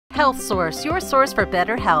Health Source, your source for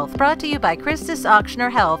better health. Brought to you by Christus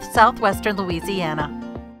Auctioner Health, Southwestern Louisiana.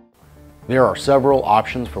 There are several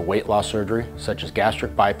options for weight loss surgery, such as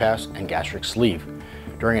gastric bypass and gastric sleeve.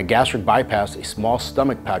 During a gastric bypass, a small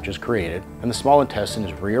stomach pouch is created and the small intestine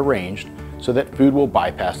is rearranged so that food will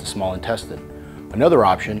bypass the small intestine. Another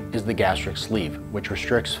option is the gastric sleeve, which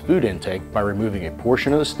restricts food intake by removing a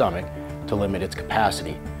portion of the stomach to limit its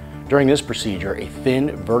capacity. During this procedure, a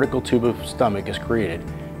thin vertical tube of stomach is created,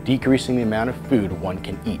 decreasing the amount of food one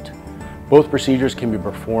can eat. Both procedures can be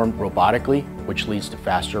performed robotically, which leads to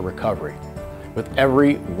faster recovery. With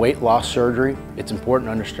every weight loss surgery, it's important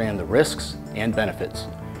to understand the risks and benefits.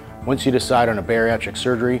 Once you decide on a bariatric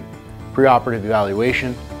surgery, preoperative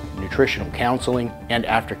evaluation, nutritional counseling, and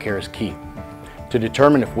aftercare is key. To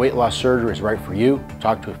determine if weight loss surgery is right for you,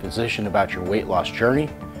 talk to a physician about your weight loss journey.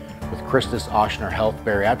 With Christus Auctioner Health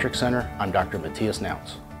Bariatric Center, I'm Dr. Matthias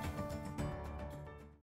Nauts.